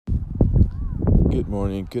good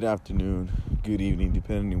morning, good afternoon, good evening,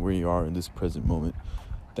 depending on where you are in this present moment.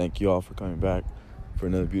 Thank you all for coming back for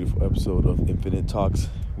another beautiful episode of Infinite Talks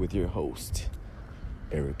with your host,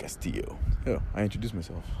 Eric Castillo. I introduced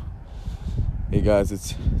myself. Hey guys,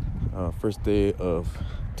 it's first day of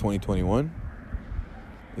 2021.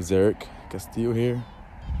 It's Eric Castillo here,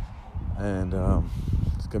 and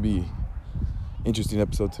it's gonna be an interesting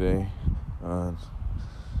episode today.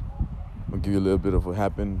 I'll give you a little bit of what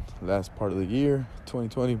happened last part of the year,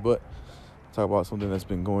 2020, but talk about something that's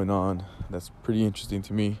been going on that's pretty interesting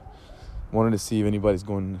to me. Wanted to see if anybody's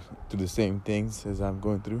going through the same things as I'm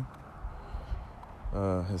going through.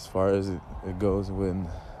 As far as it goes when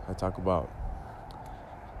I talk about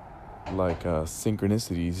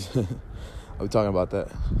synchronicities. I'll be talking about that,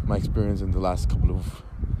 my experience in the last couple of,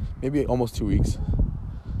 maybe almost 2 weeks.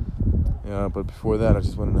 But before that, I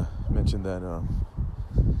just wanted to mention that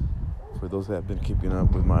for those that have been keeping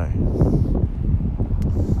up with my,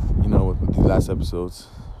 with the last episodes,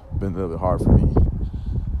 been a little bit hard for me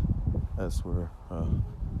as we're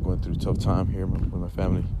going through a tough time here with my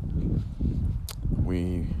family.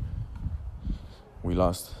 We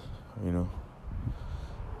lost, we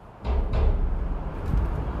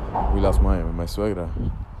lost my suegra,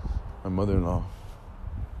 my mother-in-law,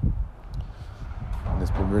 and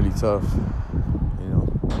it's been really tough.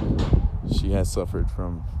 She has suffered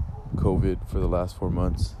from COVID for the last 4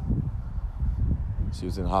 months. She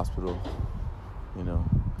was in hospital,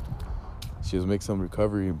 she was making some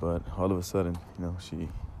recovery, but all of a sudden, she,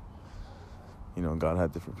 God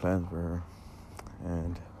had different plans for her,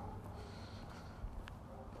 and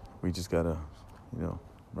we just gotta,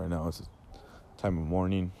 right now it's a time of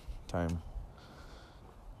mourning, time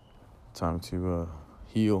to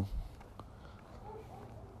heal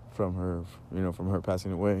from her, from her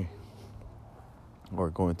passing away or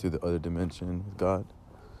going to the other dimension with God.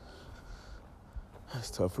 It's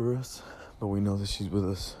tough for us, but we know that she's with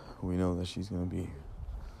us. We know that she's going to be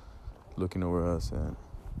looking over us and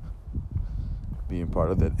being part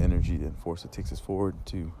of that energy and force that takes us forward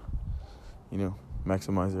to,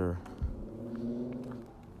 maximize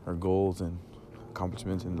our goals and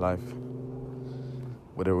accomplishments in life.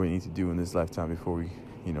 Whatever we need to do in this lifetime before we,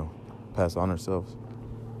 pass on ourselves.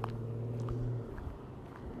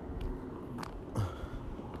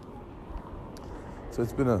 So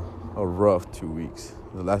it's been a rough 2 weeks.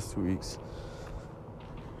 The last 2 weeks,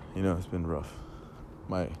 it's been rough.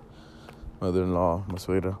 My mother-in-law, my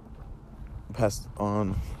suegra, passed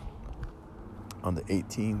on the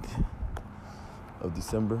 18th of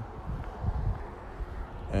December.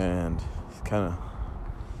 And it's kind of,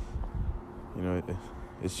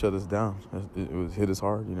 it shut us down. It was hit us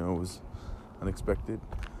hard, it was unexpected.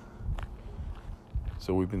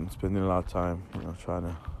 So we've been spending a lot of time, trying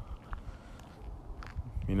to,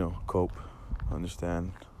 cope,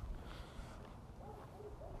 understand,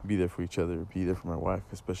 be there for each other, be there for my wife,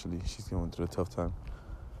 especially. She's going through a tough time.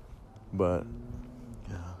 But,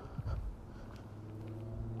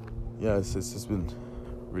 it's just been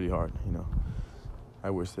really hard, I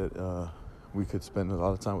wish that we could spend a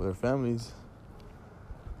lot of time with our families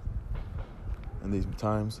in these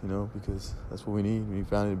times, because that's what we need. We need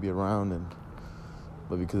family to be around,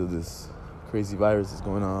 but because of this crazy virus that's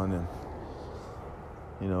going on and,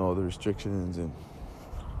 all the restrictions, and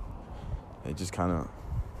it just kind of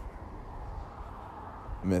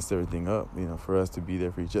messed everything up, for us to be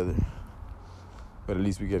there for each other. But at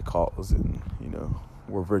least we get calls and,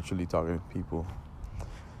 we're virtually talking to people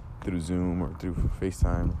through Zoom or through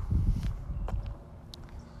FaceTime.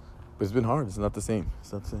 But it's been hard. It's not the same.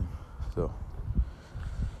 So,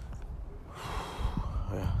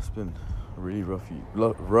 it's been a really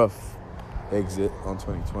rough exit on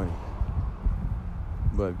 2020.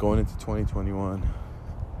 But going into 2021,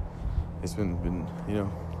 it's been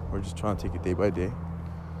we're just trying to take it day by day,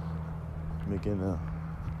 making a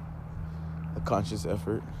conscious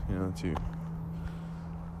effort, to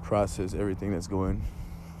process everything that's going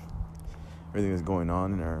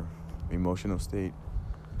on in our emotional state,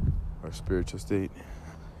 our spiritual state,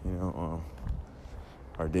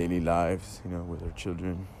 our daily lives, with our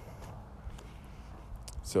children.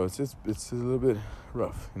 So it's a little bit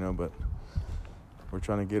rough, but we're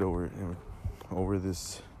trying to get over it, over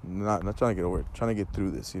this. Not trying to get over it, trying to get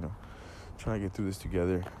through this, trying to get through this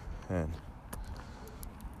together. And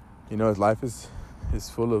as life is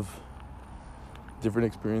full of different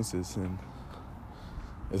experiences, and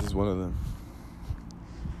this is one of them.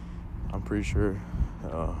 I'm pretty sure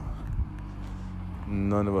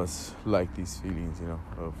none of us like these feelings,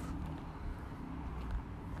 of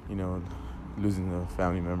losing a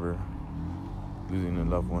family member, losing a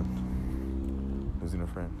loved one, losing a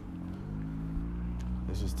friend.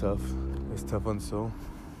 It's just tough. It's tough on the soul.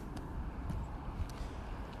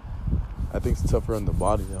 I think it's tougher on the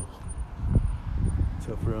body though.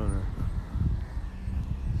 Tougher on our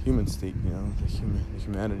human state, you know, the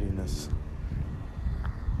humanity in us.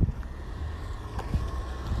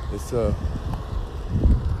 It's I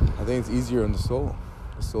think it's easier on the soul.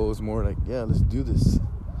 The soul is more like, yeah, let's do this.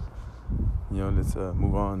 You know, let's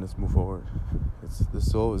move on, let's move forward. The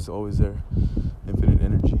soul is always there, infinite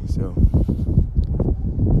energy. So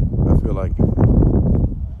I feel like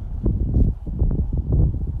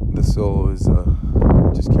the soul is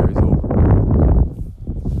just carries over.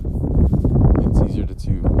 It's easier for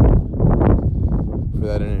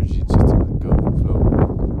that energy just to let go and flow.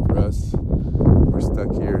 And for us, we're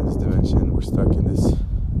stuck here in this dimension. We're stuck in this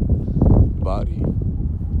body,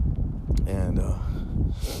 and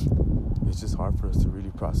it's just hard for us to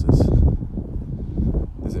really process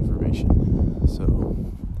this information. So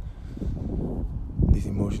these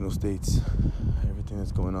emotional states, everything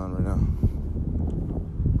that's going on right now.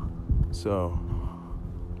 So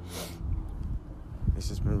it's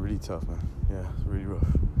just been really tough, man. Yeah, it's really rough,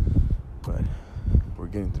 but we're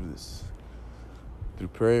getting through this through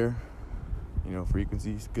prayer. You know,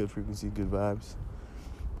 frequencies, good vibes.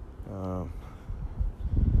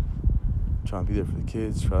 Trying to be there for the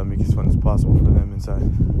kids, try to make it as fun as possible for them inside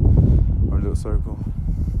our little circle.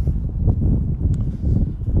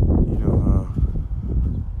 You know,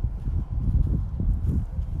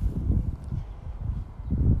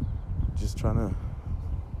 just trying to,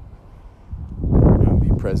 you know, be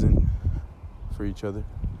present for each other.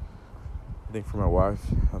 I think for my wife,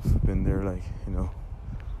 I've been there, like, you know,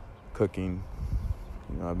 cooking.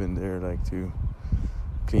 You know, I've been there, like, to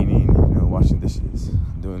cleaning, you know, washing dishes,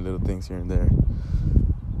 doing little things here and there,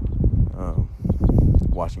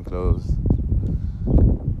 washing clothes.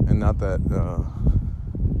 And not that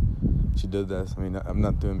she does that. I mean, I'm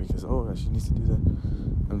not doing it because, oh, she needs to do that.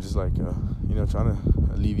 I'm just like, you know, trying to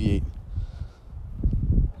alleviate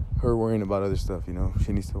her worrying about other stuff, you know.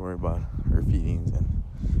 She needs to worry about her feelings and,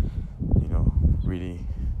 you know, really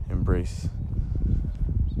embrace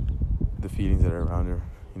the feelings that are around her,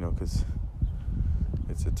 you know, because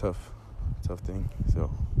it's a tough thing.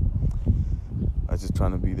 So I was just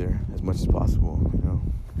trying to be there as much as possible, you know,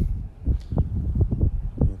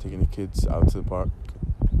 taking the kids out to the park.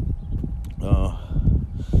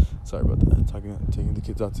 Sorry about that. Taking the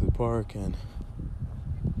kids out to the park and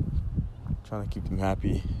trying to keep them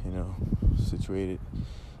happy, you know, situated,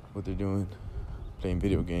 what they're doing, playing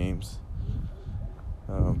video games,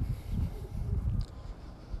 all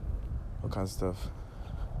kinds of stuff.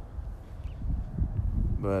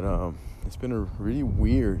 But it's been a really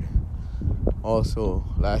weird also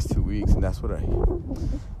last 2 weeks, and that's what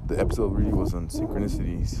the episode really was on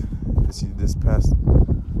synchronicities this past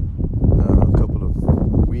couple of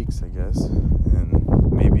weeks, I guess.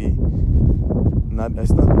 And maybe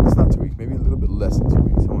it's not 2 weeks, maybe a little bit less than 2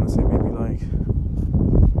 weeks. I want to say maybe like,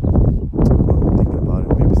 I'm thinking about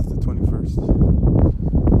it, maybe since the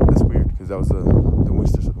 21st. That's weird, because that was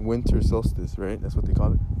the winter solstice, right? That's what they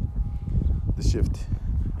call it, the shift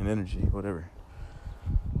in energy, whatever.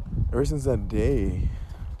 Ever since that day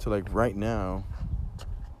to like right now,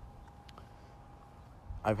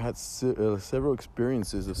 I've had several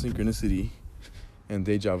experiences of synchronicity and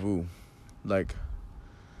deja vu. Like,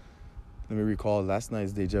 let me recall, last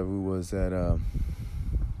night's deja vu was that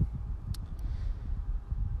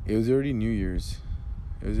it was already New Year's.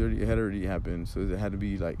 It had already happened, so it had to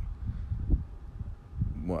be like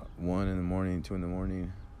 1 in the morning, 2 in the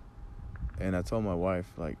morning. And I told my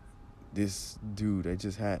wife, like, this dude, I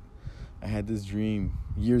had this dream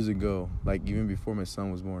years ago, like even before my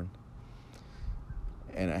son was born.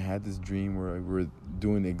 And I had this dream where we were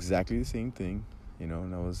doing exactly the same thing, you know,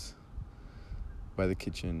 and I was by the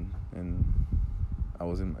kitchen, and I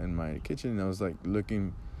was in my kitchen, and I was like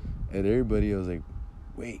looking at everybody. I was like,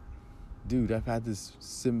 wait, dude, I've had this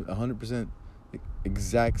 100%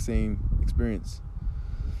 exact same experience.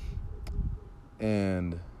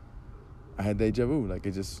 And I had deja vu. Like, I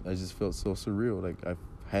just felt so surreal. Like, I've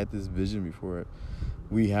had this vision before.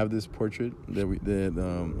 We have this portrait of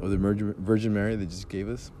the Virgin Mary they just gave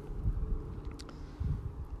us,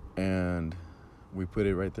 and we put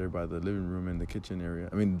it right there by the living room and the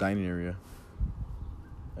dining area.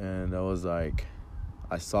 And I was like,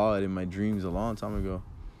 I saw it in my dreams a long time ago,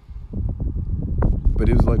 but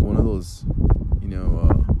it was like one of those, you know,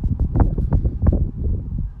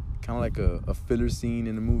 kind of like a filler scene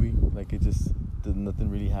in a movie. Like, nothing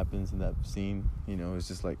really happens in that scene, you know. It's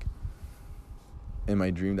just like, in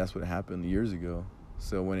my dream, that's what happened years ago.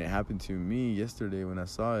 So when it happened to me yesterday, when I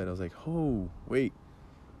saw it, I was like, oh, wait,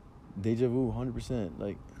 deja vu, 100%.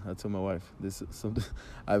 Like I told my wife, this is something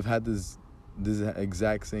I've had this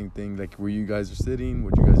exact same thing. Like where you guys are sitting,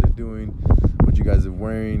 what you guys are doing, what you guys are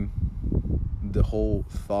wearing. The whole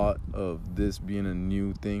thought of this being a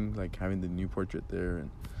new thing, like having the new portrait there and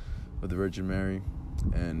of the Virgin Mary,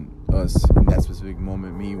 and us in that specific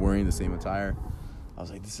moment, me wearing the same attire. I was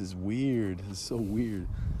like, this is weird. This is so weird.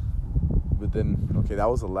 But then, okay, that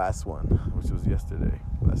was the last one, which was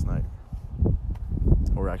last night.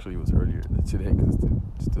 Or actually, it was earlier today, because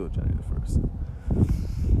it's still January the 1st.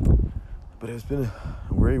 But it's been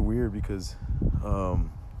very weird because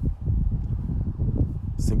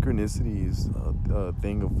synchronicity is a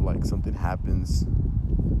thing of like something happens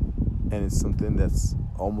and it's something that's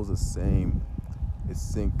almost the same. It's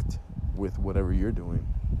synced with whatever you're doing.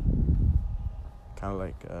 Kind of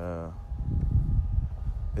like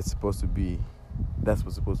it's supposed to be, that's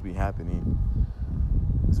what's supposed to be happening.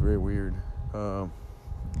 It's very weird. So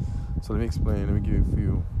let me explain. Let me give you a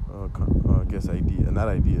few, not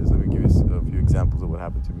ideas. Let me give you a few examples of what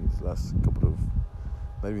happened to me this last couple of,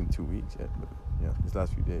 not even 2 weeks yet, but yeah, these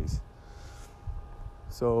last few days.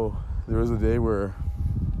 So there was a day where,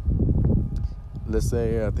 let's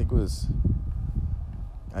say, I think it was,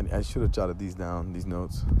 I should have jotted these down, these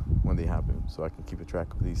notes, when they happened, so I can keep a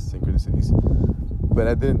track of these synchronicities. But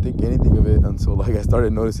I didn't think anything of it until like I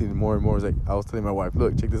started noticing it more and more. It was like I was telling my wife,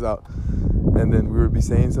 look, check this out. And then we would be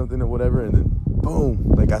saying something or whatever, and then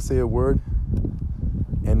boom, like I say a word,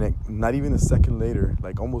 and like not even a second later,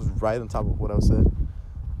 like almost right on top of what I said,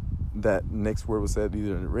 that next word was said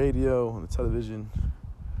either on the radio, on the television,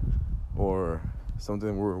 or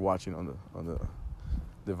something we were watching on the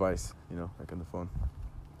device, like on the phone.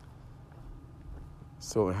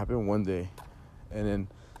 So it happened one day, and then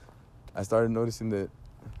I started noticing that,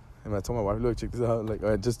 and I told my wife, look, check this out. Like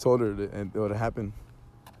I just told her that, and what happened.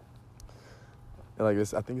 And like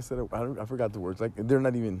this, I think it said, I forgot the words. Like they're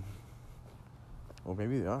not even, or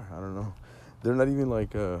maybe they are. I don't know. They're not even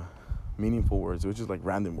like meaningful words. It was just like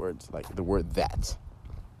random words, like the word that,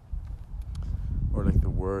 or like the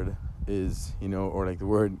word is, or like the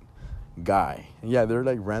word guy. And yeah, they're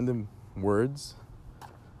like random words,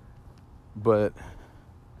 but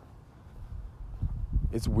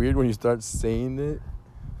it's weird when you start saying it,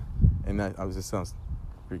 and I was just sounds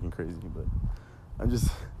freaking crazy, but I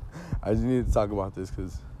just need to talk about this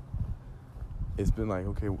because it's been like,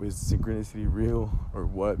 okay, is synchronicity real or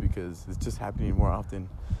what? Because it's just happening more often,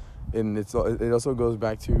 and it also goes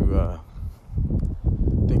back to I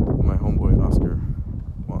think my homeboy Oscar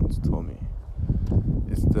once told me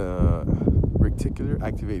it's the reticular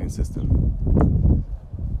activating system.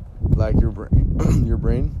 Like your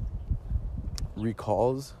brain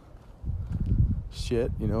recalls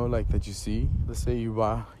shit, like that you see. Let's say you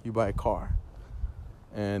buy a car,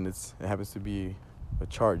 and it happens to be a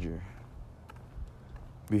Charger.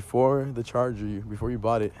 Before you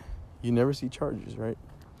bought it, you never see Chargers, right?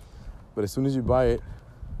 But as soon as you buy it,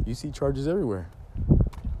 you see Chargers everywhere.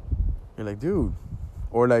 You're like, dude.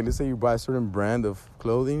 Or like, let's say you buy a certain brand of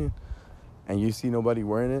clothing, and you see nobody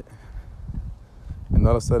wearing it, and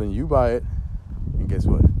all of a sudden you buy it, and guess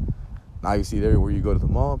what? Now you see it everywhere. You go to the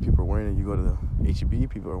mall, people are wearing it. You go to the H-E-B,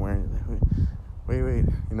 people are wearing it. Wait.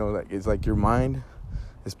 Like it's like your mind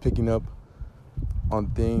is picking up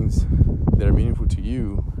on things that are meaningful to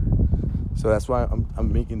you. So that's why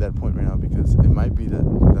I'm making that point right now, because it might be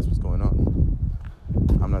that's what's going on.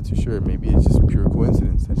 I'm not too sure. Maybe it's just pure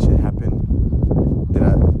coincidence that shit happened.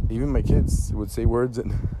 Even my kids would say words that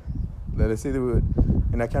let's say they would,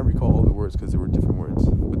 and I can't recall all the words because there were different words.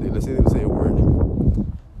 But let's say they would say a word,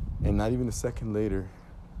 and not even a second later,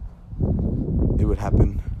 it would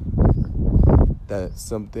happen that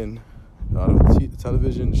something out of a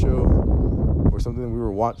television show or something we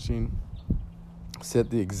were watching said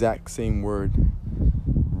the exact same word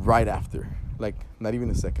right after, like not even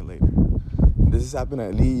a second later. This has happened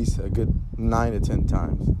at least a good 9 to 10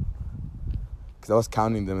 times, because I was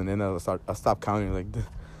counting them, and then I stopped counting. Like this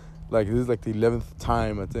is like the 11th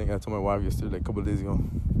time. I think I told my wife yesterday, like a couple of days ago.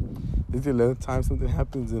 This is the 11th time something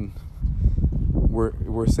happens, and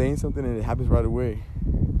we're saying something, and it happens right away.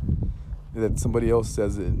 That somebody else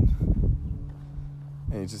says it,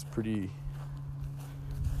 and it's just pretty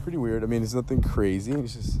weird. I mean, it's nothing crazy.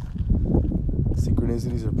 It's just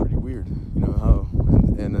synchronicities are pretty weird. How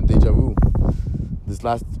and a deja vu. This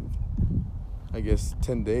last, I guess,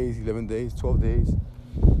 10 days, 11 days, 12 days,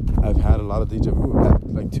 I've had a lot of deja vu. I've had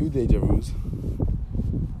like 2 deja vus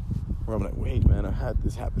where I'm like, wait, man, I've had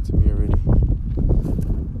this happen to me already.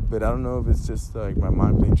 But I don't know if it's just like my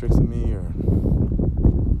mind playing tricks on me or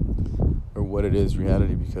what it is,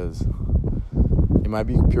 reality, because it might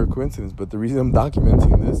be pure coincidence, but the reason I'm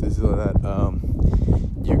documenting this is so that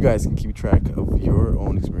you guys can keep track of your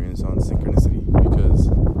own experience on synchronicity. Because,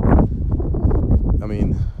 I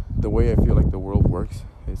mean, the way I feel like the world works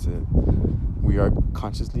is that we are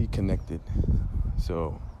consciously connected.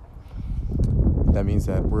 So that means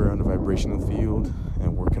that we're on a vibrational field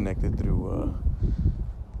and we're connected through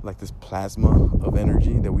like this plasma of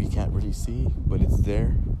energy that we can't really see, but it's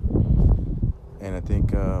there. And I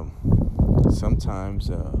think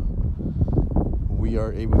sometimes we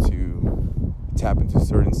are able to tap into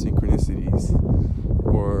certain synchronicities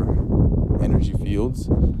or energy fields,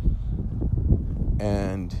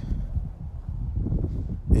 and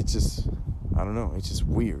it's just, I don't know, it's just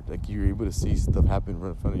weird. Like, you're able to see stuff happen right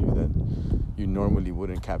in front of you that you normally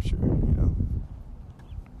wouldn't capture, you know.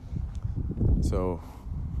 So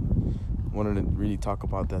I wanted to really talk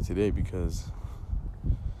about that today because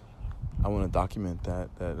I want to document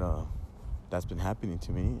that's been happening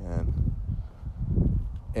to me,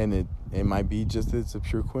 and it might be just it's a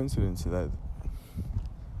pure coincidence that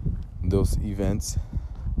those events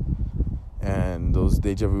and those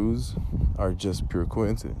deja vus are just pure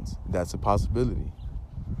coincidence. That's a possibility.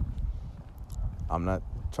 I'm not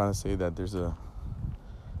trying to say that there's a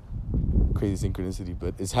crazy synchronicity,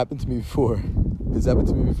 but it's happened to me before. It's happened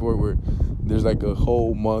to me before where there's like a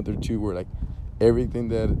whole month or two where like everything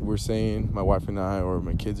that we're saying, my wife and I or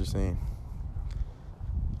my kids are saying,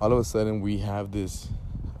 all of a sudden we have this,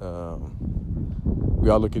 we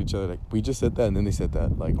all look at each other like, we just said that, and then they said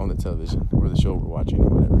that, like on the television or the show we're watching or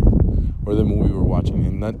whatever, or the movie we're watching,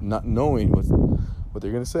 and not knowing what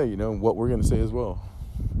they're going to say, you know, what we're going to say as well.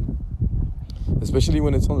 Especially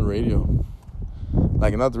when it's on the radio.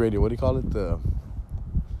 Like, not the radio, what do you call it?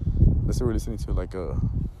 Let's say we're listening to like a,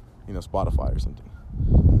 you know, Spotify or something.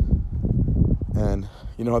 And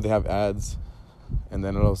you know how they have ads, and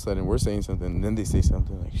then all of a sudden we're saying something, and then they say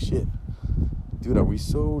something like, shit, dude, are we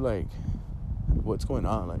so like, what's going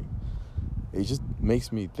on? Like, it just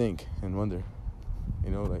makes me think and wonder,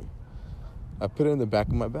 you know, like, I put it in the back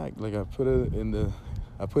of my bag, like I put it in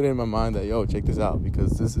my mind that, yo, check this out,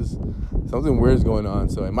 because this is something weird's going on.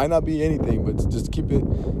 So it might not be anything, but just keep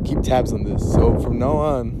tabs on this. So from now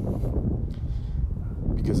on,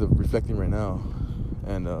 because of reflecting right now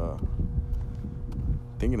and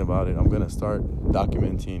thinking about it, I'm gonna start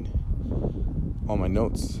documenting all my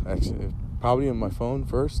notes, actually, probably on my phone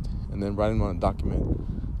first, and then writing them on a document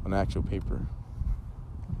on actual paper,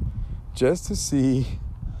 just to see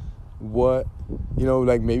what, you know,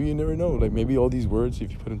 like, maybe you never know, like, maybe all these words,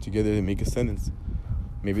 if you put them together, they make a sentence.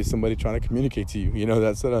 Maybe it's somebody trying to communicate to you, you know.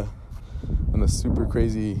 That's on a super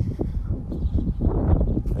crazy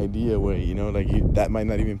idea way, you know, like, that might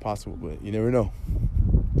not even be possible, but you never know.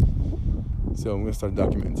 So I'm gonna start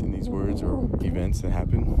documenting these words or events that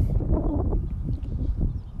happen,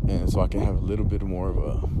 and so I can have a little bit more of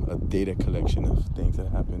a data collection of things that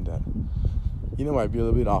happened that, you know, might be a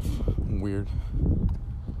little bit off and weird.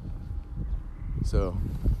 So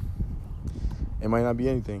it might not be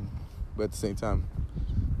anything, but at the same time,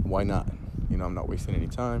 why not? You know, I'm not wasting any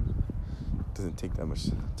time. It doesn't take that much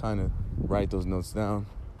time to write those notes down.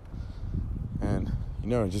 And, you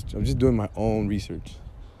know, I'm just doing my own research,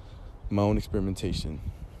 my own experimentation,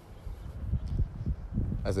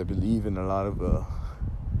 as I believe in a lot of, you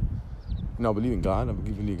know, I believe in God. I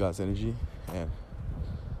believe in God's energy, and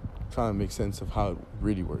trying to make sense of how it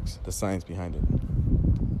really works, the science behind it.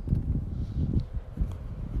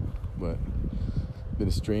 But it's been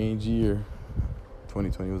a strange year.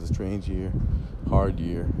 2020 was a strange year, hard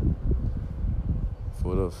year,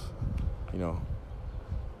 full of, you know,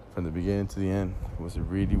 from the beginning to the end. It was a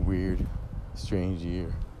really weird, strange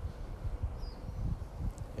year.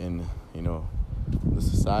 And, you know, the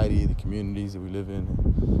society, the communities that we live in,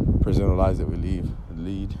 personal lives that we lead,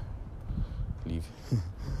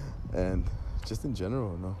 and just in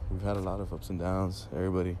general, you know, we've had a lot of ups and downs,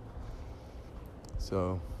 everybody.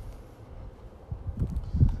 So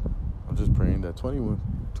I'm just praying that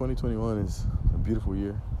 2021 is a beautiful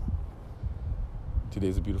year.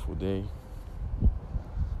 Today's a beautiful day.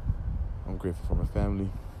 I'm grateful for my family.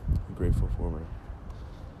 I'm grateful for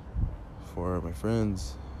my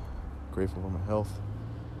friends. Grateful for my health.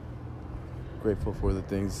 Grateful for the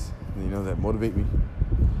things, you know, that motivate me.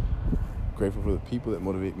 Grateful for the people that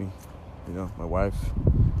motivate me. You know, my wife,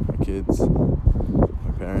 my kids,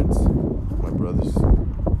 my parents, my brothers,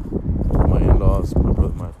 my in-laws,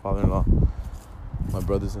 my father-in-law, my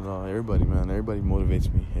brothers-in-law, everybody, man. Everybody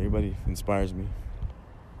motivates me. Everybody inspires me.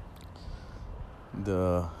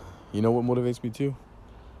 You know what motivates me too?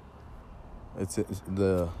 It's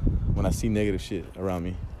when I see negative shit around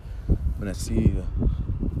me. When I see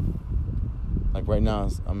Like right now,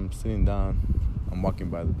 I'm sitting down, I'm walking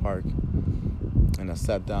by the park, and I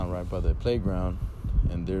sat down right by the playground,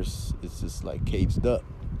 and it's just like caged up.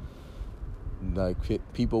 Like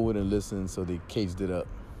people wouldn't listen, so they caged it up.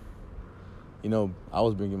 You know, I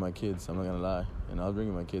was bringing my kids, I'm not gonna lie, and I was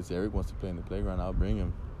bringing my kids. Eric wants to play in the playground, I'll bring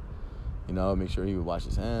him. You know, make sure he would wash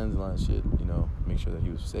his hands and all that shit, you know, make sure that he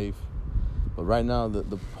was safe. But right now,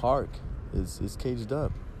 the park is caged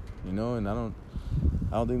up, you know, and I don't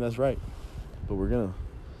think that's right. But we're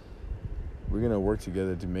gonna work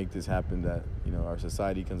together to make this happen, that, you know, our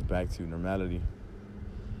society comes back to normality,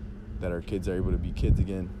 that our kids are able to be kids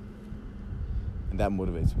again. And that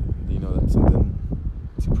motivates me, you know, that's something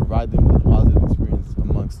to provide them with a positive experience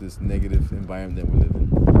amongst this negative environment that we live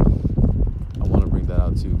in. I want to bring that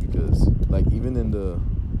out too, because like even in the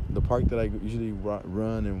park that I usually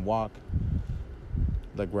run and walk,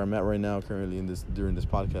 like where I'm at right now currently during this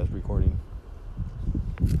podcast recording,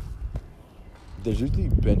 there's usually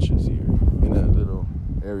benches here in that little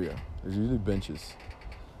area. There's usually benches,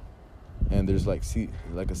 and there's like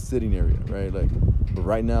a sitting area, right? Like, but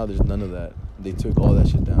right now there's none of that. They took all that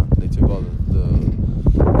shit down. They took all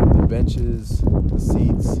the benches, the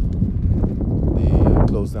seats. They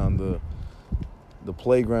closed down the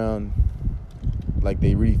playground. Like,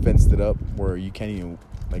 they really fenced it up where you can't even,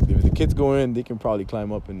 like, if the kids go in, they can probably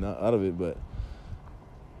climb up and out of it, but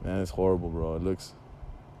man, it's horrible, bro. It looks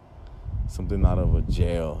something out of a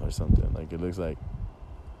jail or something. Like, it looks like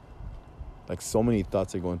so many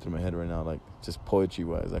thoughts are going through my head right now, like just poetry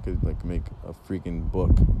wise. I could like make a freaking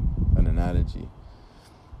book, an analogy.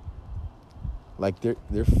 Like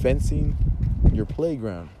they're fencing your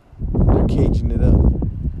playground. They're caging it up.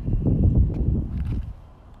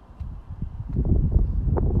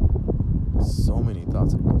 So many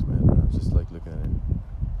thoughts are going through my head right now, just like looking at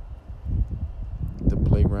it. The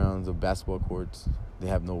playgrounds of basketball courts, they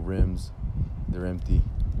have no rims. They're empty.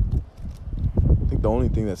 I think the only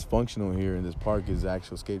thing that's functional here in this park is the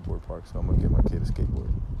actual skateboard park, so I'm going to get my kid a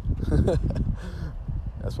skateboard.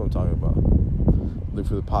 That's what I'm talking about. Look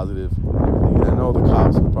for the positive and everything. And I know the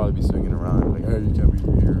cops will probably be swinging around like, hey, you can't be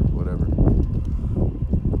here, whatever.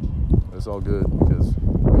 But it's all good because,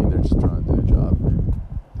 I mean, they're just trying to do their job.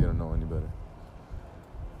 They don't know any better.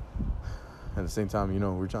 At the same time, you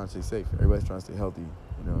know, we're trying to stay safe. Everybody's trying to stay healthy.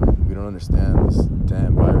 You know, we don't understand this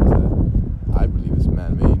damn virus that I believe is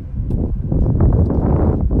man-made.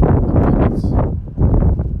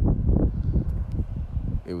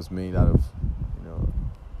 It was made out of, you know,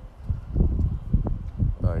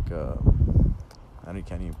 like, I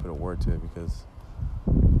can't even put a word to it because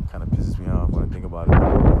it kind of pisses me off when I think about it.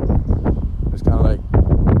 It's kind of like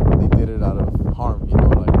they did it out of harm, you know,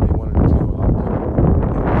 like they wanted to kill a lot of people.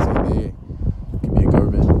 And when I say they, it could be a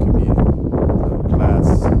government, it could be a class,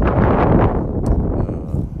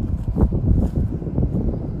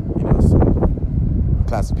 you know, some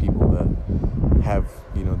class of people that have,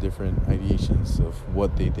 you know, different ideations of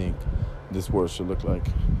what they think this world should look like.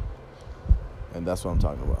 And that's what I'm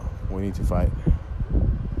talking about. We need to fight.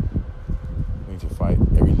 We need to fight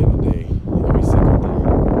every little day, every single day.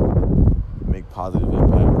 Make positive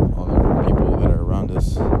impact on the people that are around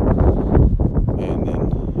us. And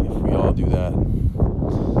then if we all do that,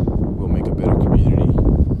 we'll make a better community.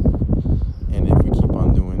 And if we keep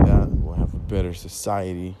on doing that, we'll have a better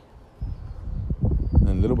society.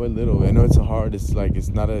 And little by little, I know it's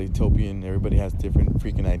not a utopian, everybody has different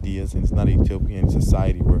freaking ideas, and it's not a utopian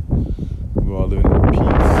society where we're all living in peace.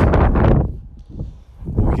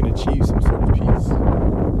 But we can achieve some sort of peace.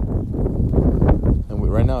 And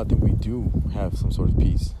right now, I think we do have some sort of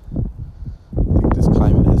peace. I think this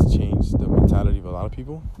climate has changed the mentality of a lot of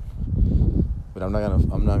people. But I'm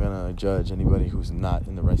not gonna judge anybody who's not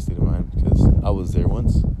in the right state of mind, because I was there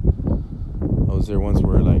once.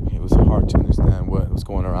 Where like it was hard to understand what was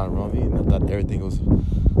going around me, and I thought everything was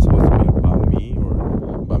supposed to be about me or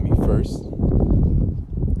about me first.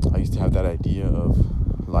 I used to have that idea of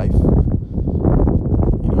life.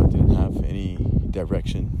 You know, I didn't have any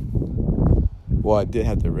direction. Well, I did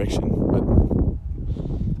have direction, but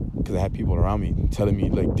because I had people around me telling me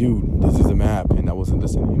like, dude, this is a map, and I wasn't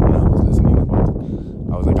listening. When I was listening,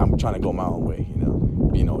 I was like, I'm trying to go my own way, you know,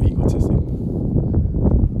 being all egotistic.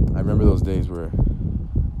 I remember those days where,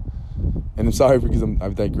 and I'm sorry because I'm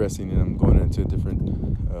digressing and I'm going into a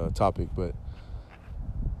different topic, but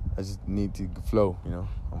I just need to flow, you know.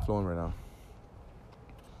 I'm flowing right now.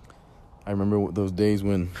 I remember those days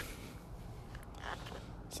when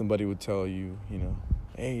somebody would tell you, you know,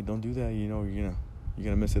 hey, don't do that, you know, you're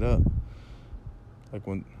gonna mess it up. Like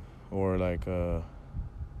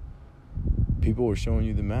people were showing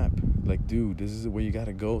you the map, like, dude, this is the way you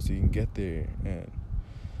gotta go so you can get there. And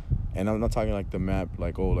And I'm not talking like the map,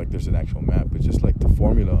 like, oh, like there's an actual map, but just like the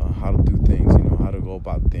formula on how to do things, how to go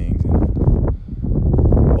about things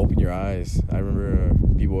and open your eyes. I remember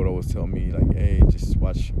people would always tell me, like, hey, just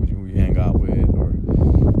watch who you hang out with, or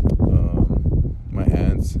my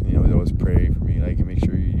aunts, they'd always pray for me, like, make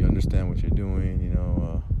sure you understand what you're doing,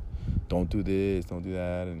 don't do this, don't do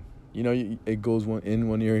that, and it goes in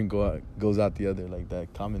one ear and goes out the other, like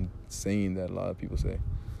that common saying that a lot of people say.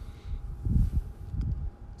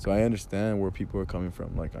 So I understand where people are coming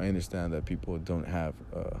from. Like, I understand that people don't have,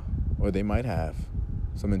 or they might have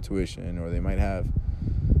some intuition, or they might have,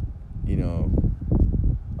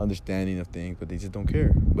 understanding of things, but they just don't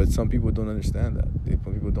care. But some people don't understand that.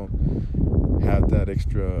 Some people don't have that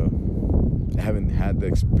extra, haven't had the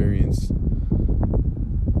experience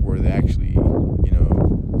where they actually,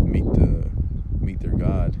 meet their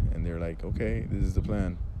God, and they're like, okay, this is the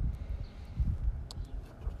plan.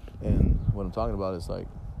 And what I'm talking about is like,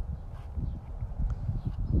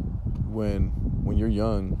 when you're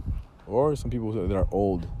young, or some people that are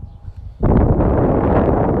old, you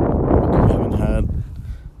haven't had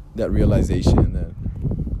that realization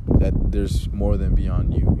that there's more than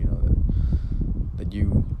beyond you, that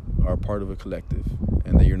you are part of a collective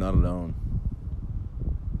and that you're not alone.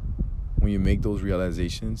 When you make those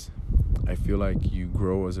realizations, I feel like you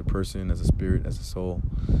grow as a person, as a spirit, as a soul.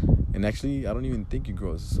 And actually, I don't even think you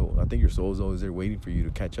grow as a soul. I think your soul is always there waiting for you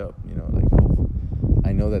to catch up, like, oh,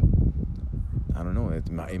 I know that, I don't know,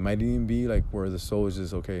 it might even be like where the soul is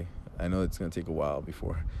just, okay, I know it's going to take a while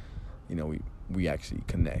before, we actually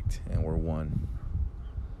connect and we're one.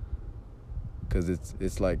 Because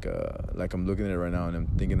it's like I'm looking at it right now and I'm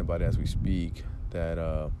thinking about it as we speak, that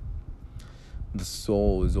the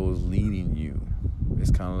soul is always leading you.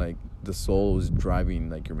 It's kind of like the soul is driving,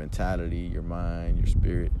 like, your mentality, your mind, your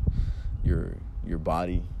spirit, your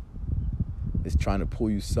body. It's trying to pull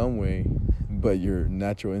you some way, but your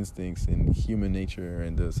natural instincts and human nature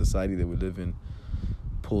and the society that we live in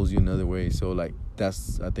pulls you another way. So, like, I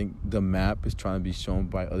think the map is trying to be shown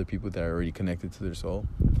by other people that are already connected to their soul.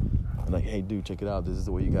 Like, hey, dude, check it out. This is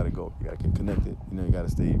the way you got to go. You got to get connected. You got to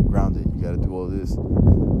stay grounded. You got to do all this.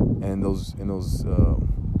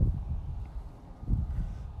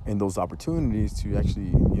 And those opportunities to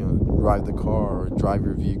actually, drive the car, or drive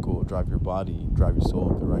your vehicle, drive your body, drive your soul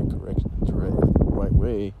the right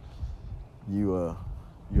way, you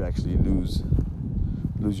actually lose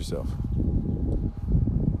yourself.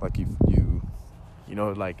 Like, if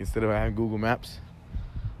like, instead of having Google Maps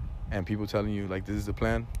and people telling you, like, this is the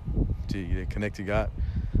plan to connect to God,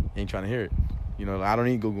 you ain't trying to hear it. I don't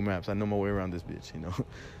need Google Maps. I know my way around this bitch,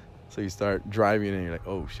 So you start driving and you're like,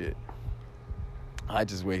 oh shit, I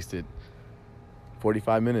just wasted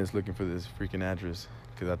 45 minutes looking for this freaking address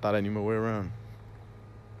because I thought I knew my way around.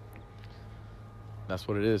 That's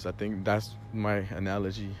what it is. I think that's my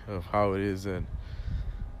analogy of how it is that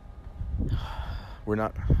we're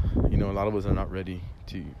not, a lot of us are not ready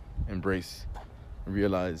to embrace and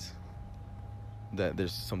realize that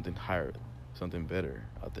there's something higher, something better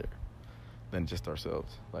out there than just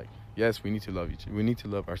ourselves. Like, yes, we need to love we need to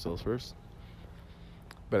love ourselves first.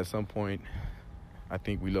 But at some point, I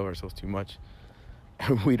think we love ourselves too much.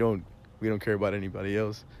 And we don't care about anybody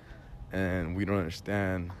else. And we don't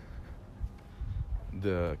understand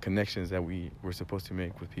the connections that we're supposed to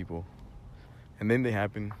make with people. And then they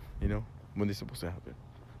happen, when they're supposed to happen.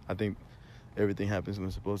 I think everything happens when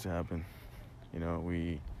it's supposed to happen.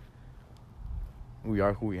 We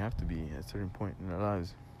are who we have to be at a certain point in our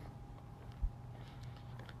lives.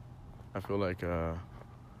 I feel like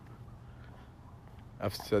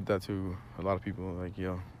I've said that to a lot of people, like,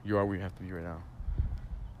 you are where you have to be right now.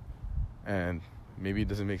 And maybe it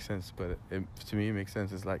doesn't make sense, but to me it makes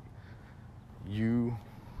sense. It's like you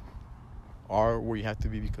are where you have to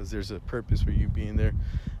be because there's a purpose for you being there.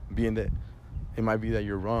 Being that it might be that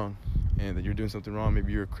you're wrong and that you're doing something wrong.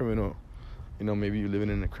 Maybe you're a criminal. Maybe you're living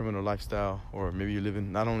in a criminal lifestyle, or maybe you're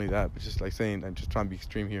living, not only that, but just like saying, I'm just trying to be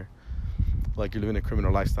extreme here. Like, you're living a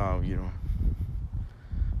criminal lifestyle,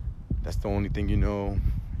 that's the only thing or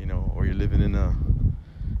you're living in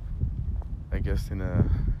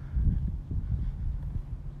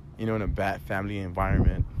a bad family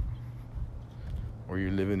environment, or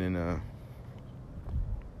you're living in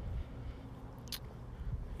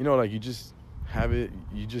like, you just have it,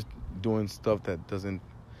 you just doing stuff that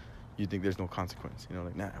you think there's no consequence,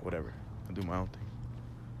 like, nah, whatever, I'll do my own thing.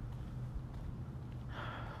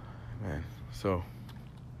 Man, so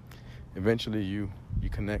eventually you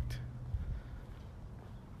connect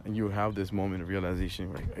and you have this moment of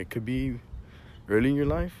realization. Right? It could be early in your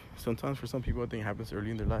life. Sometimes for some people, I think it happens early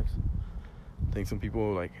in their lives. I think some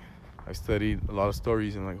people, like, I studied a lot of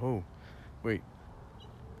stories and like, oh, wait,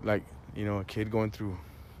 like, you know, a kid going through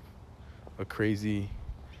a crazy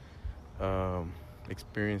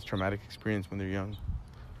traumatic experience when they're young.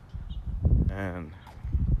 And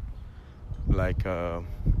like, how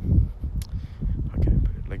can I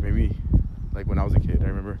put it? Like maybe, like when I was a kid, I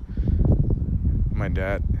remember my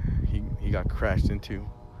dad, he got crashed into,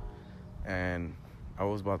 and I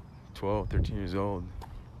was about 12, 13 years old.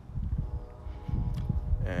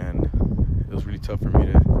 And it was really tough for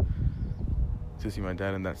me to see my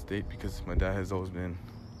dad in that state, because my dad has always been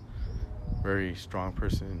a very strong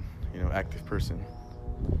person, you know, active person,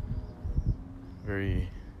 very,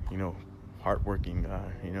 you know, hardworking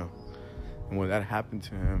guy, you know. And when that happened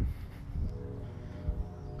to him,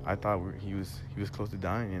 I thought he was close to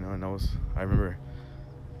dying, you know. And I remember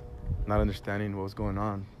not understanding what was going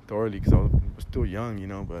on thoroughly, because I was still young, you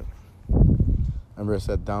know. But I remember I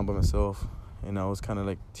sat down by myself, and I was kind of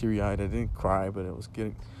like teary-eyed. I didn't cry, but I was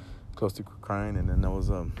getting close to crying. And then I was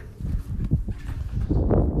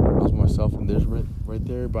myself, and there's right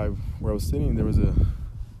there by where I was sitting, there was a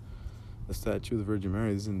statue of the Virgin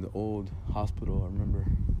Mary. This is in the old hospital, I remember.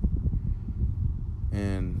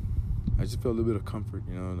 And I just felt a little bit of comfort,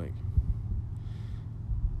 you know,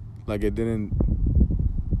 like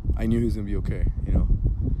I knew he was gonna be okay, you know.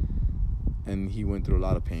 And he went through a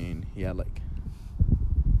lot of pain. He had like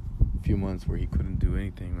a few months where he couldn't do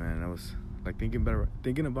anything, man. And I was like thinking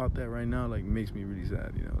about that right now, like makes me really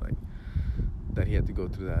sad, you know, like that he had to go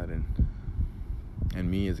through that, and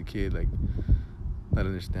me as a kid, like not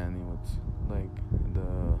understanding what's like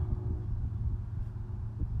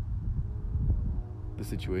the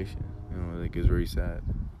situation, you know, like it's very sad.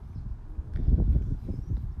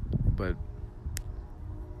 But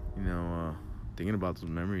you know, thinking about those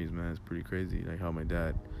memories, man, it's pretty crazy. Like how my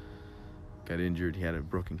dad got injured. He had a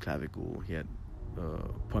broken clavicle. He had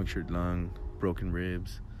punctured lung, broken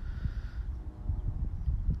ribs.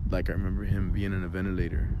 Like I remember him being in a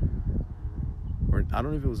ventilator, or I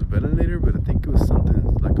don't know if it was a ventilator, but I think it was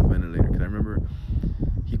something like a ventilator, because I remember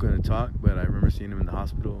he couldn't talk, but I remember seeing him in the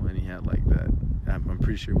hospital, and he had like that, I'm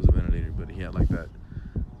pretty sure it was a ventilator, but he had like that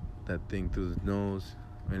thing through his nose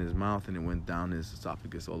and his mouth, and it went down his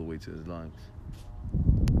esophagus all the way to his lungs.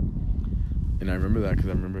 And I remember that because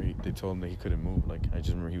I remember they told him that he couldn't move. Like I just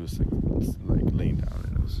remember he was like laying down,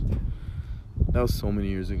 and that was so many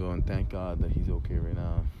years ago, and thank God that he's okay right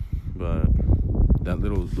now. But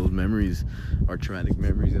those memories are traumatic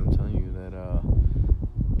memories, and I'm telling you that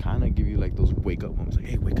kind of give you like those wake up moments, like,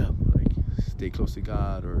 hey, wake up, like stay close to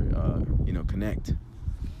God, or you know, connect.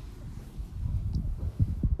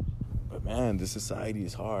 But man, this society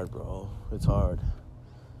is hard, bro. It's hard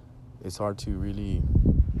to really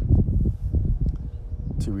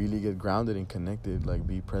get grounded and connected, like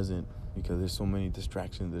be present, because there's so many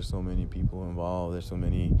distractions, there's so many people involved, there's so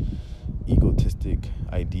many egotistic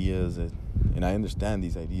ideas, and I understand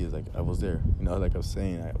these ideas. Like I was there, you know, like I was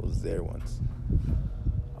saying, I was there once.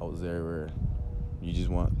 I was there where you just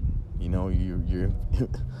want, you know, you're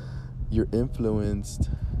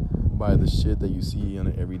influenced by the shit that you see on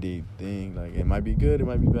an everyday thing. Like it might be good, it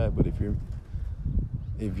might be bad, but if you're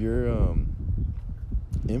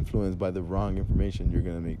influenced by the wrong information, you're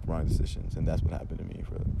gonna make wrong decisions, and that's what happened to me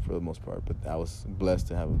for the most part. But I was blessed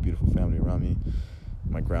to have a beautiful family around me.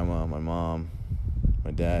 My grandma, my mom, my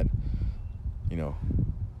dad, you know,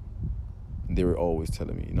 they were always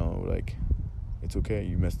telling me, you know, like, it's okay,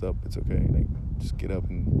 you messed up, it's okay, like, just get up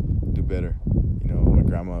and do better. You know, my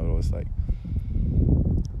grandma was like,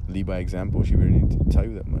 lead by example. She wouldn't need to tell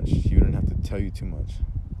you that much. She wouldn't have to tell you too much.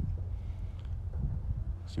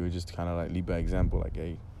 She would just kind of like lead by example, like,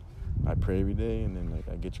 hey, I pray every day, and then like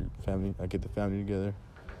I get the family together.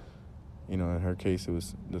 You know, in her case, it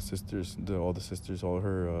was the sisters, all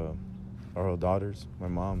her daughters, my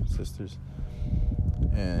mom's sisters,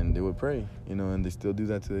 and they would pray, you know, and they still do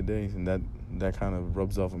that to the day, and that kind of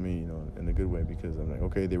rubs off on me, you know, in a good way, because I'm like,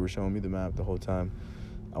 okay, they were showing me the map the whole time.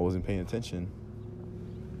 I wasn't paying attention,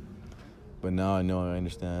 but now I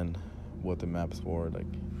understand what the map is for. Like,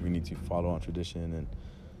 we need to follow on tradition and,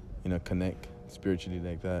 you know, connect spiritually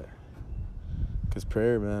like that. Because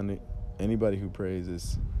prayer, man, anybody who prays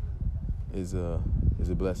is a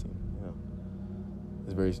blessing. You know,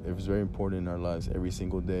 it's very important in our lives. Every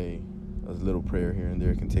single day, a little prayer here and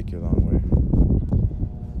there can take you a long way.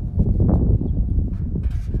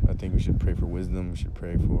 I think we should pray for wisdom. We should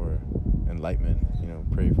pray for enlightenment. You know,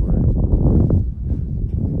 pray for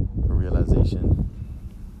realization,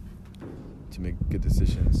 to make good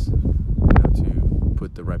decisions. You know, to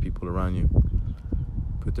put the right people around you,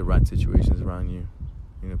 put the right situations around you.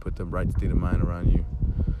 You know, put the right state of mind around you.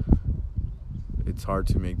 it's hard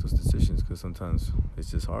to make those decisions because sometimes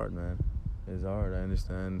it's just hard, man. It's hard. I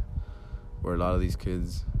understand where a lot of these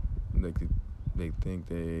kids, like, they think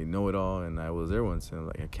they know it all, and I was there once, and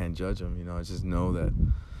like I can't judge them. You know, I just know that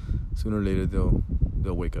sooner or later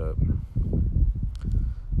they'll wake up,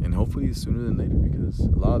 and hopefully sooner than later, because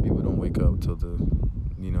a lot of people don't wake up till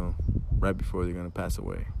right before they're gonna pass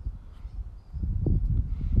away,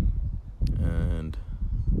 and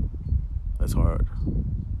that's hard.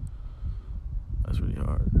 That's really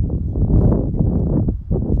hard.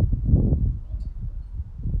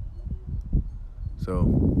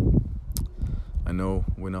 So, I know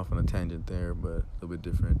went off on a tangent there, but a little bit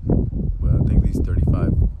different. But I think these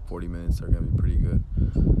 35, 40 minutes are going to be pretty good.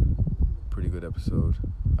 Pretty good episode.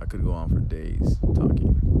 I could go on for days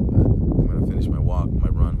talking. But I'm going to finish my walk, my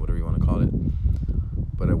run, whatever you want to call it.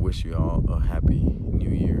 But I wish you all a happy new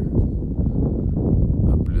year.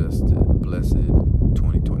 A blessed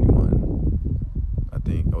 2021. I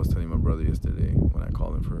think I was telling my brother yesterday when I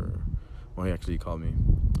called him he actually called me.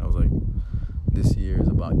 I was like, this year is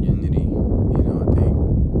about unity. You know, I think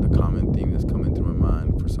the common theme that's coming through my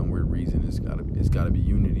mind for some weird reason it's gotta be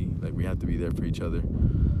unity. Like, we have to be there for each other.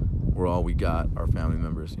 We're all we got, our family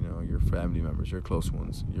members, you know, your family members, your close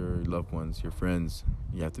ones, your loved ones, your friends.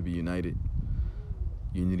 You have to be united.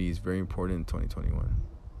 Unity is very important in 2021.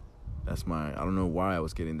 I don't know why I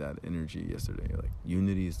was getting that energy yesterday. Like,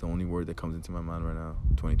 unity is the only word that comes into my mind right now.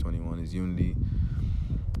 2021 is unity.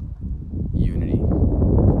 Unity.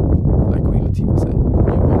 Like Queen Latifah said.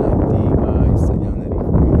 UNITY, said unity.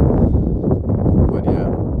 But yeah.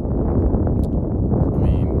 I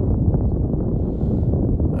mean,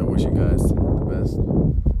 I wish you guys the best.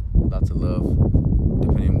 Lots of love.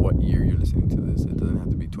 Depending on what year you're listening to this. It doesn't have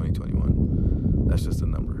to be 2021. That's just a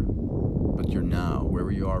number. But you're now,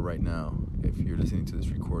 wherever you are right now, if you're listening to this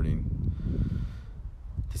recording,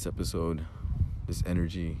 this episode, this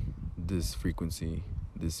energy, this frequency,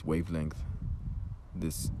 this wavelength,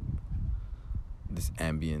 this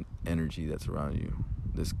ambient energy that's around you,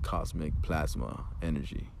 this cosmic plasma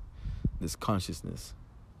energy, this consciousness,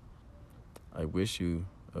 I wish you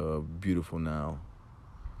a beautiful now,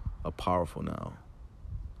 a powerful now.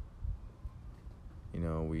 You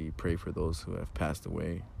know, we pray for those who have passed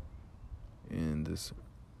away in this,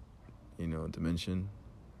 dimension,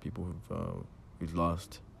 people we've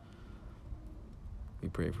lost. We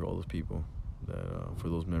pray for all those people, for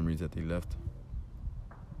those memories that they left.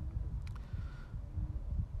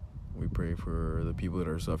 We pray for the people that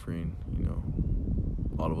are suffering,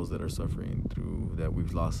 all of us that are suffering through that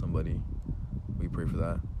we've lost somebody. We pray for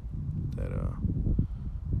that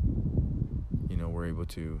we're able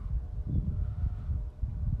to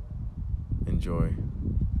enjoy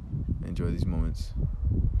these moments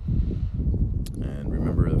and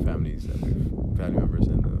remember the family members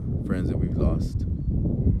and the friends that we've lost.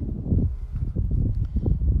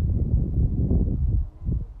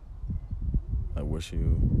 I wish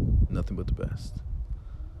you nothing but the best.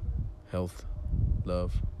 Health,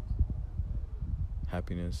 love,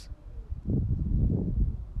 happiness,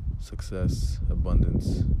 success,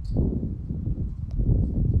 abundance,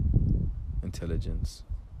 intelligence.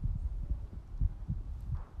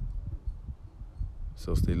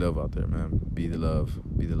 So stay love out there, man. Be the love.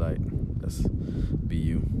 Be the light. Be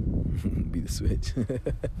you. Be the switch.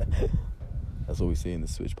 That's what we say in the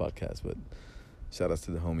Switch podcast. But shout outs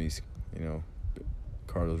to the homies,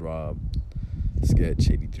 Carlos Rob, Sketch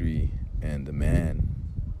 83, and the man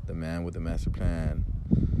with the master plan,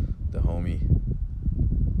 the homie,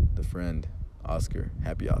 the friend, Oscar.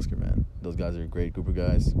 Happy Oscar, man. Those guys are a great group of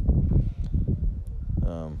guys.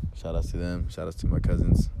 Shout outs to them. Shout outs to my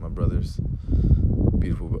cousins, my brothers.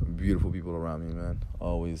 Beautiful people around me, man.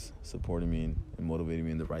 Always supporting me and motivating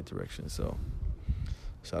me in the right direction. So,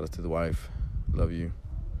 shout out to the wife. Love you.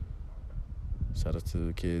 Shout out to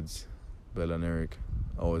the kids, Bella and Eric.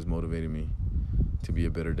 Always motivating me to be a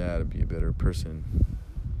better dad, be a better person,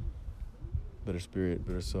 better spirit,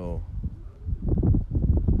 better soul.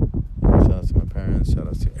 Shout out to my parents. Shout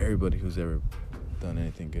out to everybody who's ever done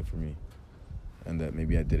anything good for me. And that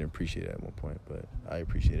maybe I didn't appreciate it at one point, but I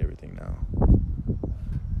appreciate everything now.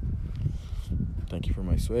 Thank you for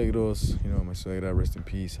my suegros. My suegra, rest in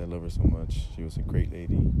peace. I love her so much. She was a great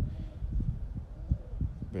lady.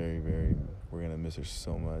 Very, very, we're going to miss her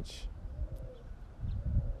so much.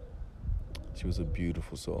 She was a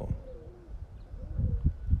beautiful soul.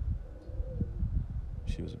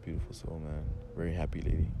 She was a beautiful soul, man. Very happy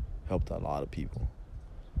lady. Helped a lot of people.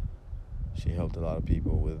 She helped a lot of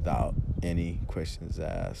people without any questions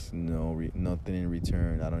asked. Nothing in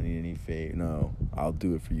return. I don't need any favor. No, I'll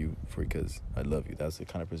do it for you because I love you. That's the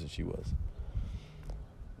kind of person she was.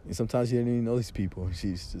 And sometimes she didn't even know these people.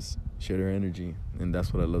 She's just shared her energy. And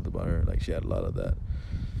that's what I loved about her. Like, she had a lot of that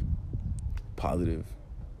positive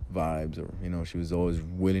vibes. Or, you know, she was always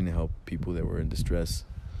willing to help people that were in distress.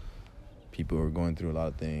 People who were going through a lot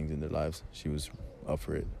of things in their lives. She was up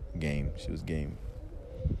for it. Game. She was game.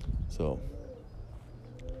 So,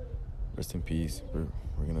 rest in peace. We're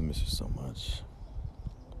going to miss her so much.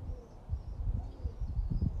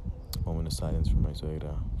 Moment of silence for my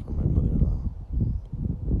suegra, for my mother-in-law.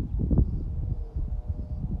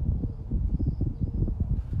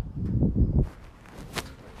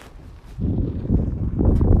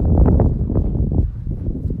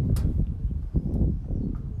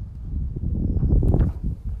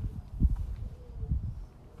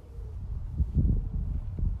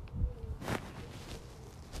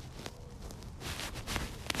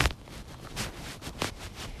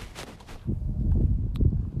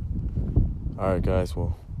 Alright, guys,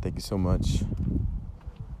 well, thank you so much.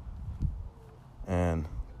 And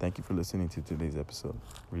thank you for listening to today's episode.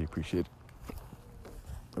 Really appreciate it.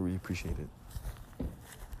 I really appreciate it.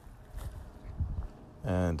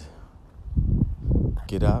 And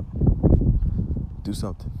get out, do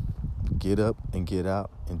something. Get up and get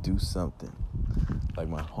out and do something. Like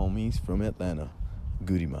my homies from Atlanta,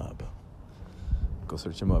 Goody Mob. Go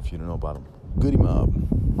search them up if you don't know about them. Goody Mob.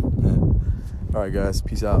 Alright, guys,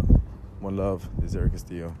 peace out. One love. This is Eric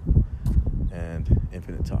Castillo and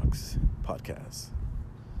Infinite Talks podcast.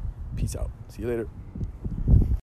 Peace out. See you later.